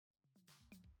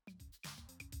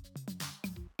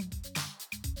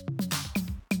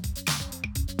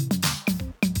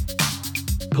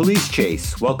Police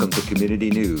Chase. Welcome to Community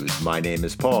News. My name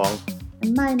is Paul.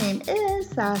 And my name is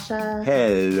Sasha.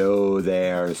 Hello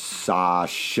there,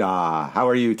 Sasha. How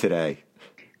are you today?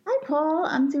 Hi, Paul.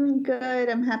 I'm doing good.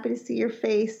 I'm happy to see your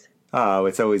face. Oh,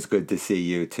 it's always good to see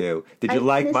you, too. Did you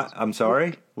like my... I'm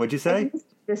sorry? What'd you say?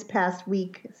 This past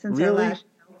week since really? our last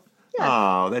show. Yes.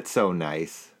 Oh, that's so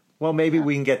nice. Well, maybe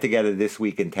we can get together this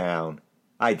week in town.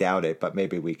 I doubt it, but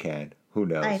maybe we can. Who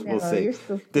knows? I know. We'll see. You're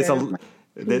so scared of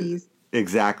my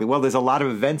Exactly. Well, there's a lot of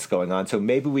events going on, so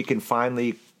maybe we can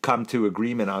finally come to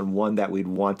agreement on one that we'd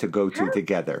want to go to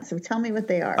together. So tell me what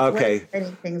they are. Okay. What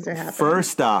exciting things are happening?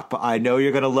 First up, I know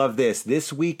you're going to love this.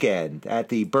 This weekend at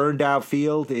the Burned Out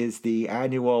Field is the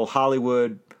annual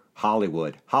Halloween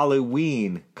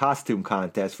costume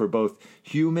contest for both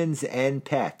humans and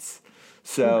pets.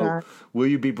 So, will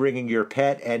you be bringing your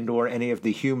pet and or any of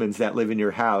the humans that live in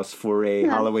your house for a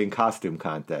Halloween costume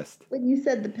contest? When you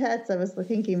said the pets, I was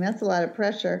thinking that's a lot of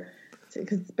pressure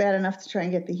because it's bad enough to try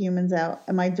and get the humans out.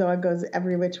 And my dog goes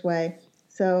every which way.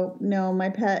 So, no, my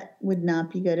pet would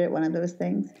not be good at one of those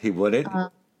things. He wouldn't?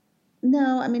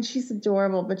 No, I mean, she's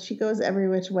adorable, but she goes every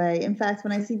which way. In fact,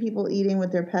 when I see people eating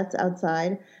with their pets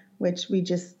outside, which we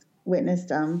just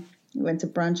witnessed, we went to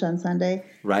brunch on Sunday.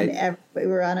 Right. And we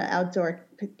were on an outdoor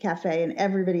cafe, and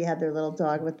everybody had their little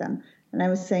dog with them. And I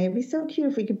was saying, it'd be so cute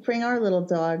if we could bring our little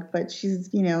dog, but she's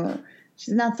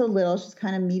not so little. She's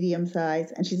kind of medium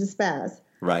size, and she's a spaz.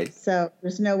 Right. So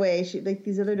there's no way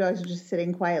these other dogs are just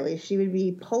sitting quietly. She would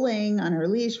be pulling on her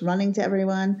leash, running to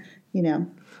everyone,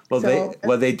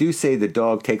 Well, they do say the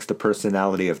dog takes the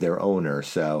personality of their owner,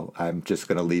 so I'm just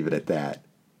going to leave it at that.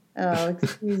 Oh,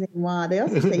 excusez moi. They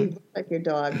also say you look like your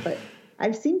dog, but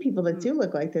I've seen people that do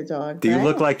look like their dog. Do you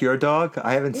look like your dog?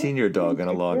 I haven't seen your dog in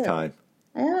a long time.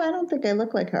 I don't think I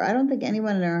look like her. I don't think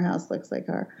anyone in our house looks like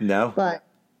her. No? But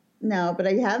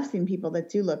I have seen people that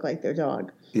do look like their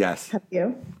dog. Yes. Have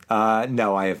you?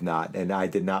 No, I have not. And I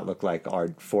did not look like our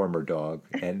former dog.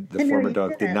 And the former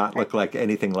dog did not look like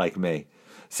anything like me.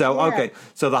 So, okay.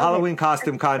 So the Halloween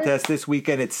costume contest this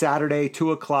weekend, it's Saturday,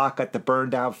 2 o'clock at the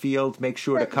Burned Out Field. Make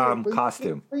sure to come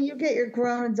costume. Will you get your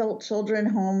grown adult children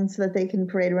home so that they can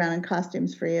parade around in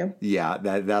costumes for you? Yeah,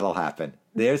 that'll happen.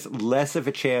 There's less of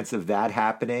a chance of that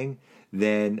happening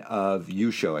than of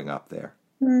you showing up there.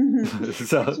 Mm-hmm.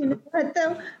 So, but you know what,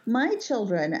 though? My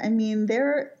children, I mean,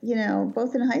 they're,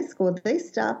 both in high school. They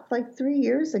stopped like 3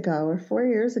 years ago or 4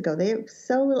 years ago. They were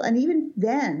so little. And even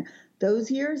then,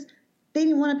 those years, they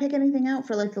didn't want to pick anything out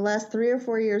for like the last 3 or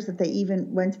 4 years that they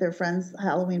even went to their friend's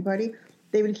Halloween party.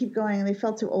 They would keep going and they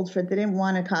felt too old for it. They didn't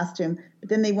want a costume, but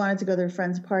then they wanted to go to their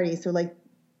friend's party. So like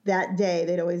that day,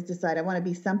 they'd always decide, I want to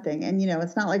be something. And,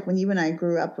 it's not like when you and I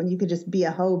grew up when you could just be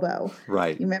a hobo.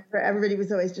 Right. You remember everybody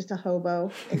was always just a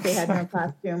hobo if they had no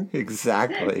costume.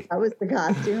 Exactly. That was the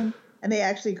costume. And they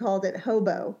actually called it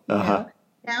hobo. Uh-huh.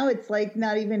 Now it's like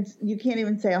you can't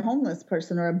even say a homeless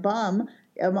person or a bum.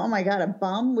 Oh my God, a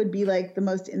bum would be like the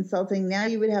most insulting. Now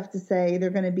you would have to say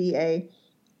they're going to be a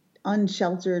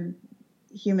unsheltered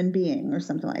human being or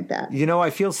something like that. I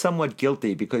feel somewhat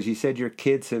guilty because you said your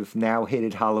kids have now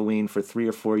hated Halloween for 3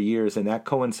 or 4 years, and that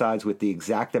coincides with the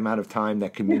exact amount of time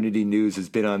that Community News has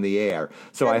been on the air.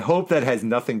 So I hope that has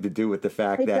nothing to do with the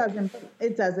fact that...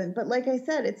 It doesn't. But like I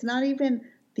said, it's not even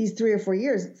these 3 or 4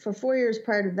 years. For 4 years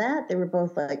prior to that, they were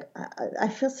both like, I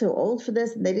feel so old for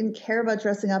this. And they didn't care about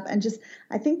dressing up. And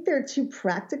I think they're too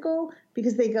practical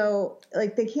because they go,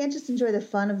 like, they can't just enjoy the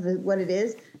fun of what it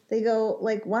is. They go,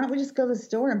 like, why don't we just go to the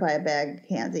store and buy a bag of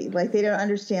candy? Like, they don't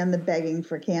understand the begging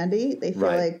for candy. They feel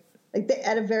like they,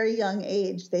 at a very young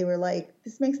age, they were like,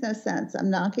 this makes no sense. I'm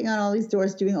knocking on all these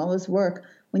doors, doing all this work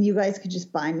when you guys could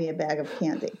just buy me a bag of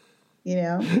candy.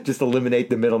 Just eliminate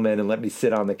the middleman and let me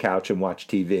sit on the couch and watch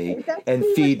TV and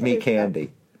feed me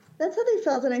candy. That's how they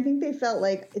felt, and I think they felt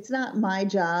like it's not my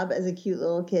job as a cute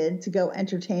little kid to go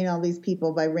entertain all these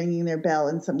people by ringing their bell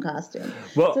in some costume.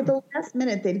 Well, so at the last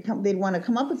minute, they'd want to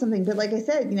come up with something. But like I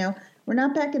said, we're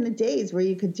not back in the days where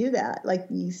you could do that.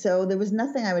 So there was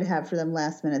nothing I would have for them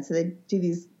last minute. So they do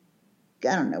these,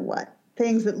 I don't know what,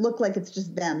 things that look like it's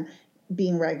just them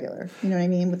being regular, you know what I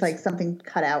mean? With like something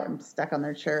cut out and stuck on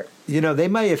their shirt. They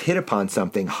might have hit upon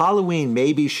something. Halloween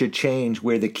maybe should change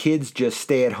where the kids just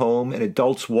stay at home and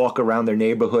adults walk around their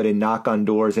neighborhood and knock on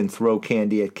doors and throw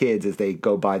candy at kids as they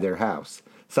go by their house.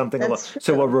 Something along.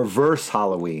 So a reverse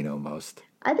Halloween almost.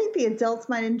 I think the adults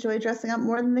might enjoy dressing up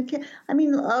more than the kids. I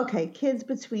mean, okay, kids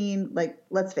between, like,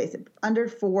 let's face it, under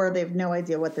 4, they have no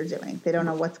idea what they're doing. They don't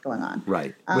know what's going on.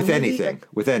 With anything.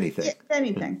 Yeah,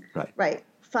 anything. Right.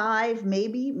 5,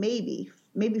 maybe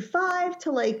 5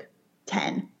 to like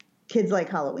 10 kids like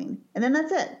Halloween. And then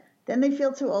that's it. Then they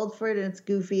feel too old for it, and it's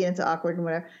goofy and it's awkward and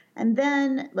whatever. And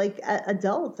then, like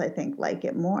adults, I think like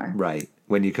it more. Right.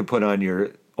 When you can put on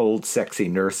your old sexy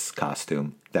nurse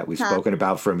costume that we've spoken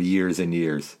about from years and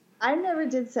years. I never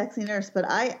did sexy nurse, but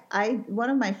one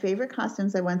of my favorite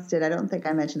costumes I once did, I don't think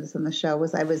I mentioned this on the show,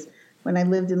 was when I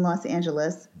lived in Los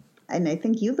Angeles, and I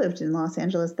think you lived in Los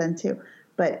Angeles then too,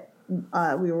 but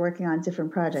we were working on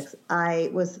different projects.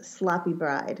 I was Sloppy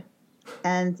Bride.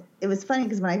 And it was funny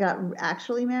because when I got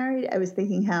actually married, I was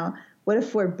thinking what a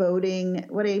foreboding,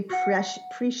 what a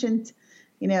prescient,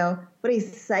 what a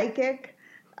psychic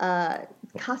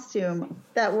costume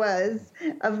that was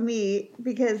of me,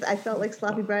 because I felt like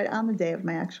Sloppy Bride on the day of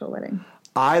my actual wedding.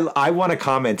 I want to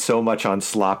comment so much on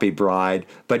Sloppy Bride,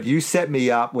 but you set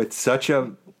me up with such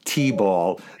a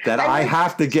T-ball that I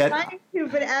have to get...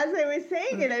 But as I was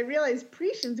saying it, I realized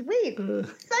prescience. Wait,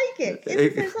 psychic.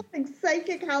 Isn't there something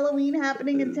psychic Halloween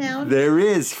happening in town? There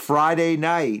is. Friday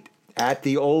night at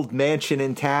the old mansion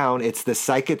in town. It's the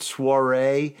Psychic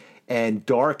Soiree and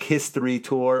Dark History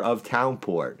Tour of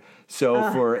Townport.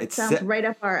 So it sounds right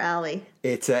up our alley.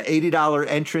 It's an $80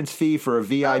 entrance fee for a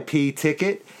VIP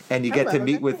ticket, and you get to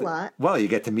meet with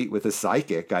a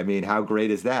psychic. I mean, how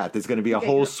great is that? There's going to be a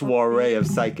whole soiree of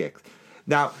psychics.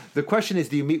 Now, the question is,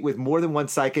 do you meet with more than one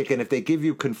psychic? And if they give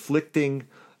you conflicting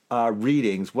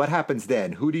readings, what happens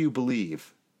then? Who do you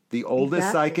believe? The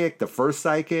oldest psychic? The first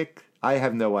psychic? I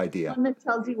have no idea. The one that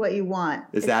tells you what you want.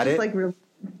 Is that it?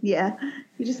 Yeah.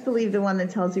 You just believe the one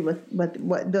that tells you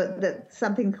what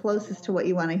something closest to what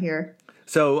you want to hear.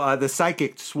 So the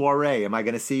Psychic Soiree, am I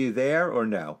going to see you there or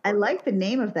no? I like the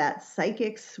name of that,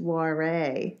 Psychic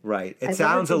Soiree. Right. It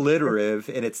sounds alliterative,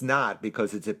 and it's not,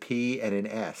 because it's a P and an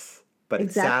S. But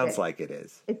it sounds like it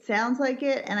is. It sounds like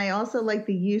it, and I also like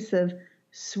the use of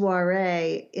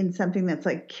soiree in something that's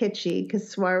like kitschy,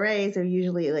 because soirees are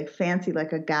usually like fancy,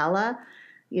 like a gala,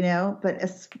 but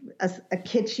a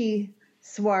kitschy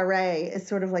soiree is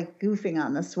sort of like goofing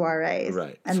on the soirees.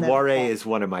 Right. And soiree is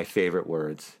one of my favorite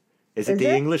words. Is it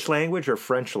the English language or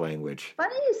French language?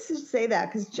 Funny you should say that,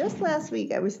 because just last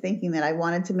week I was thinking that I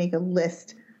wanted to make a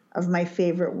list of my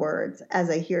favorite words as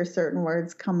I hear certain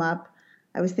words come up.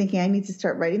 I was thinking I need to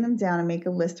start writing them down and make a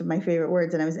list of my favorite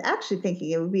words. And I was actually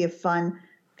thinking it would be a fun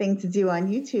thing to do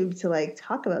on YouTube to like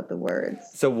talk about the words.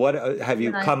 So what have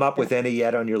you come up with any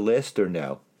yet on your list or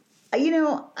no? I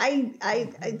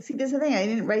see, this is the thing. I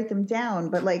didn't write them down,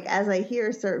 but like as I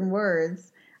hear certain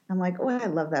words, I'm like, oh, I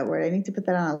love that word. I need to put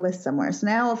that on a list somewhere. So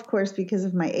now, of course, because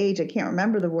of my age, I can't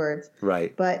remember the words.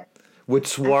 Right. But would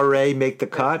soiree make the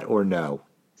cut or no?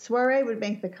 Soiree would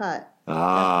make the cut.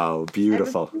 Oh,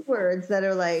 beautiful. I have words that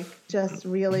are like just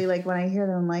really like when I hear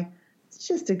them, I'm like, it's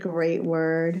just a great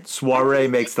word. Soiree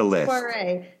makes the list.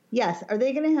 Soiree. Yes. Are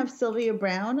they going to have Sylvia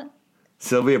Brown?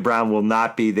 Sylvia Brown will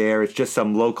not be there. It's just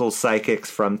some local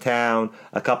psychics from town,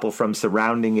 a couple from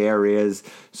surrounding areas.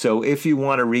 So if you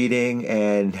want a reading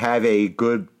and have a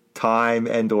good time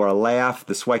and or a laugh,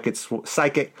 the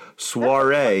Psychic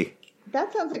Soiree.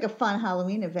 That sounds like a fun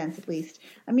Halloween event, at least.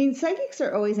 I mean, psychics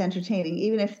are always entertaining,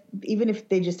 even if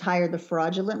they just hire the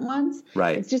fraudulent ones.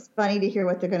 Right. It's just funny to hear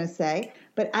what they're going to say.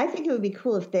 But I think it would be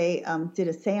cool if they did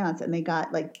a seance and they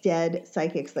got like dead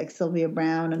psychics like Sylvia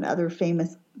Brown and other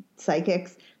famous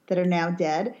psychics that are now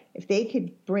dead. If they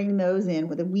could bring those in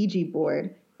with a Ouija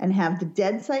board and have the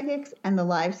dead psychics and the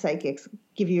live psychics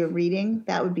give you a reading,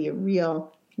 that would be a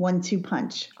real 1-2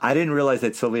 punch. I didn't realize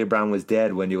that Sylvia Brown was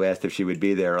dead when you asked if she would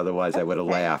be there. Otherwise, I would have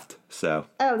laughed. So.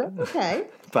 Oh, that's okay.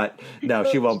 But no,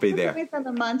 she won't be there. She was on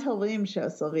the Montel Williams show,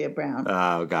 Sylvia Brown.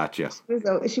 Oh, gotcha.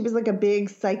 She was like a big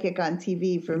psychic on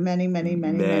TV for many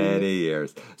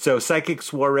years. So Psychic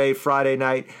Soiree Friday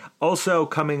night. Also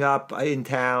coming up in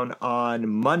town on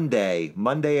Monday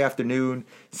afternoon,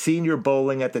 senior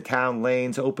bowling at the town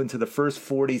lanes, open to the first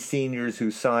 40 seniors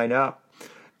who sign up.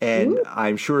 And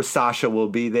I'm sure Sasha will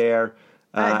be there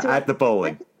at the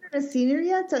bowling. Are you a senior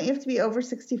yet? Don't you have to be over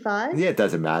 65? Yeah, it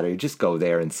doesn't matter. You just go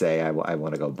there and say, I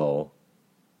want to go bowl.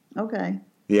 Okay.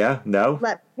 Yeah? No?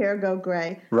 Let hair go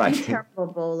gray. Right. I'm a terrible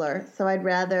bowler, so I'd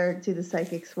rather do the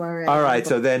Psychic Soiree. All right,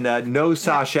 so then no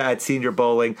Sasha at senior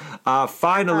bowling.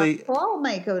 Finally... Paul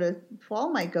might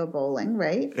go bowling,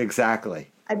 right? Exactly.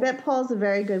 I bet Paul's a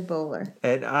very good bowler.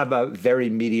 And I'm a very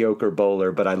mediocre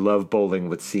bowler, but I love bowling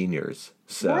with seniors.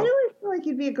 So. Why do I feel like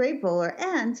you'd be a great bowler?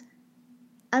 And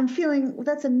I'm feeling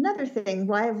that's another thing.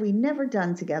 Why have we never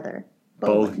done together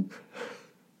bowling?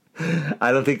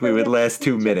 I don't think we would last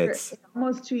 2 minutes.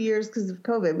 Almost 2 years because of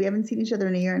COVID. We haven't seen each other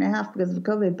in a year and a half because of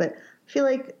COVID. But I feel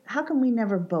like, how come we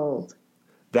never bowled?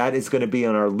 That is going to be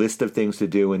on our list of things to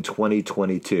do in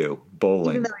 2022.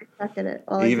 Bowling. Even though I suck at it.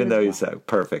 Even though you suck.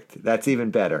 Perfect. That's even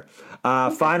better.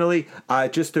 Finally,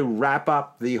 just to wrap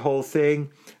up the whole thing,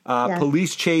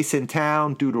 police chase in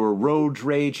town due to a road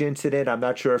rage incident. I'm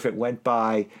not sure if it went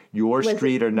by your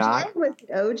street or not. Was it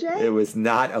OJ? It was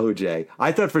not OJ.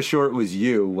 I thought for sure it was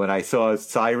you when I saw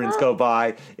sirens go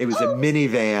by. It was a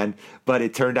minivan, but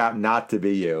it turned out not to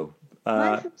be you.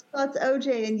 My first thought's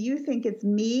OJ, and you think it's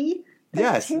me?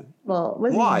 Yes. That's terrible.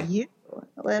 Was Why? it you?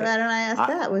 Why don't I ask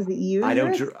that? Was it you? I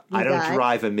don't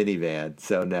drive a minivan,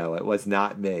 so no, it was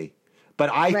not me. But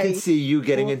I could see you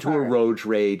getting into a road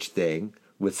rage thing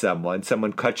with someone.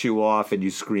 Someone cuts you off and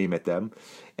you scream at them.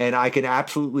 And I can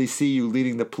absolutely see you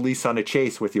leading the police on a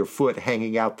chase with your foot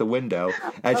hanging out the window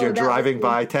as you're driving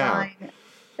by town.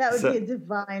 That would be a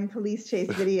divine police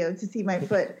chase video, to see my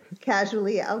foot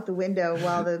casually out the window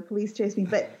while the police chase me.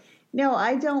 But no,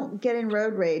 I don't get in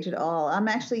road rage at all. I'm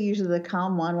actually usually the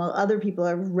calm one while other people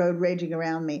are road raging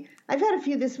around me. I've had a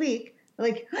few this week,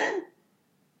 like,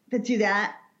 that do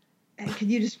that.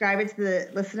 Could you describe it to the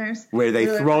listeners? Where they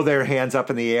throw their hands up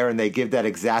in the air and they give that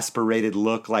exasperated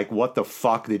look like, what the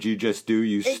fuck did you just do,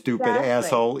 you stupid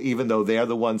asshole, even though they're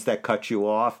the ones that cut you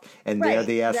off and they're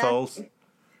the assholes?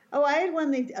 Oh, I had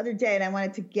one the other day, and I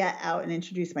wanted to get out and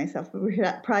introduce myself, but we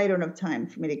probably don't have time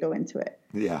for me to go into it.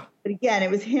 Yeah. But again, it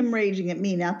was him raging at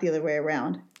me, not the other way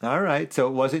around. All right, so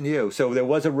it wasn't you. So there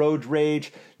was a road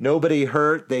rage. Nobody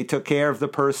hurt. They took care of the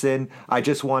person. I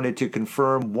just wanted to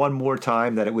confirm one more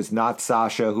time that it was not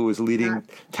Sasha who was leading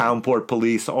Townport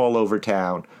police all over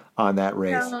town on that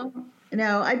race.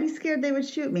 No, I'd be scared they would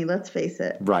shoot me, let's face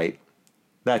it. Right.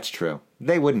 That's true.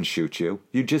 They wouldn't shoot you.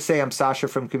 You'd just say, I'm Sasha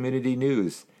from Community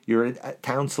News. You're a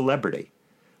town celebrity.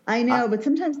 I know, but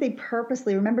sometimes they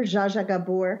purposely, remember Zsa Zsa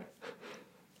Gabor?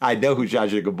 I know who Zsa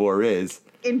Zsa Gabor is.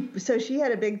 So she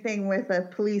had a big thing with the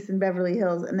police in Beverly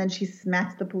Hills, and then she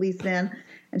smacked the policeman,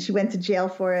 and she went to jail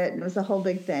for it, and it was a whole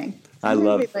big thing. Sometimes I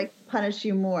love it. They punish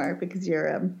you more because you're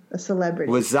a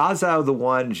celebrity. Was Zsa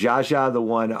Zsa the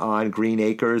one on Green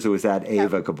Acres, or was that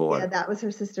Ava Gabor? Yeah, that was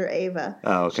her sister Ava.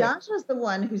 Oh, okay. Zsa was the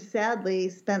one who sadly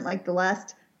spent the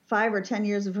last 5 or 10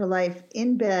 years of her life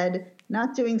in bed,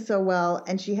 not doing so well,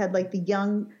 and she had the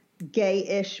young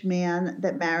gay-ish man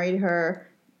that married her.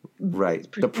 Right,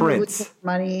 the prince.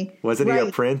 Money. Wasn't he a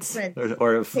prince?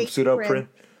 Or a pseudo-prince?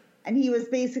 And he was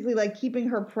basically keeping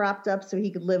her propped up so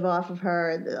he could live off of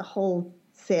her. The whole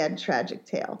sad, tragic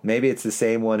tale. Maybe it's the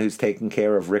same one who's taking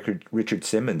care of Richard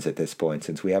Simmons at this point,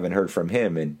 since we haven't heard from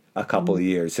him in a couple of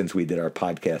years since we did our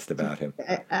podcast about him.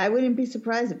 I wouldn't be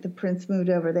surprised if the prince moved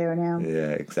over there now.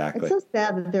 Yeah, exactly. It's so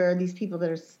sad that there are these people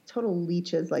that are total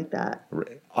leeches like that.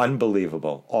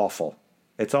 Unbelievable. Awful.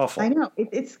 It's awful. I know.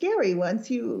 It's scary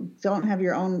once you don't have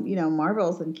your own,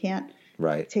 marbles and can't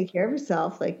take care of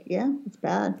yourself. It's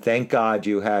bad. Thank God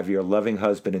you have your loving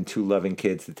husband and 2 loving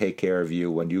kids to take care of you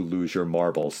when you lose your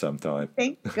marbles sometime.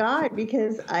 Thank God,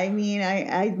 because I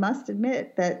must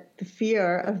admit that the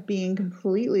fear of being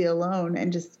completely alone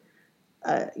and just,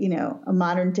 a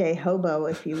modern day hobo,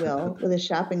 if you will, with a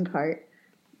shopping cart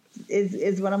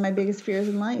is one of my biggest fears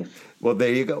in life. Well,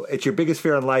 there you go. It's your biggest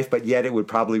fear in life, but yet it would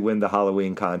probably win the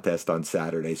Halloween contest on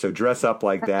Saturday. So dress up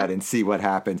like that and see what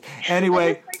happens.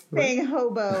 Anyway. Saying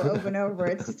hobo over and over.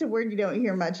 It's just a word you don't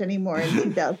hear much anymore in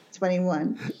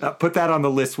 2021. Put that on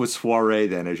the list with soiree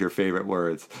then as your favorite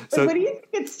words. So, what do you think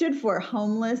it stood for?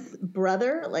 Homeless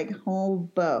brother?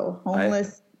 Hobo.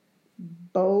 Homeless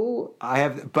bow?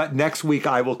 But next week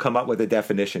I will come up with a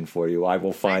definition for you. I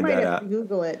will find that out.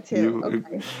 Google it too.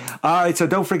 Okay. All right, so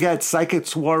don't forget Psychic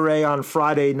Soiree on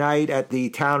Friday night at the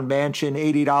Town Mansion,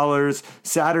 $80.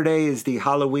 Saturday is the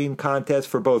Halloween contest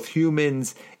for both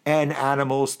humans and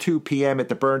animals, 2 p.m. at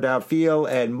the Burned Out Field,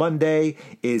 and Monday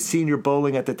is senior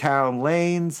bowling at the Town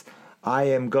Lanes. I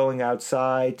am going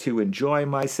outside to enjoy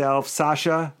myself.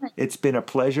 Sasha, it's been a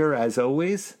pleasure as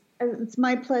always. It's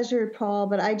my pleasure, Paul,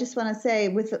 but I just want to say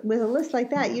with a list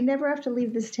like that, you never have to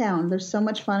leave this town. There's so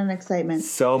much fun and excitement.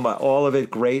 So much, all of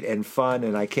it great and fun,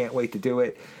 and I can't wait to do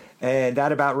it. And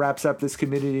that about wraps up this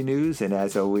community news. And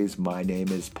as always, my name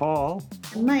is Paul.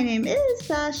 My name is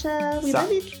Sasha. We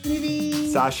love you,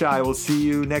 community. Sasha, I will see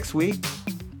you next week.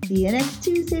 See you next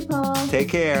Tuesday, Paul. Take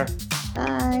care.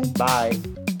 Bye.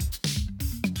 Bye.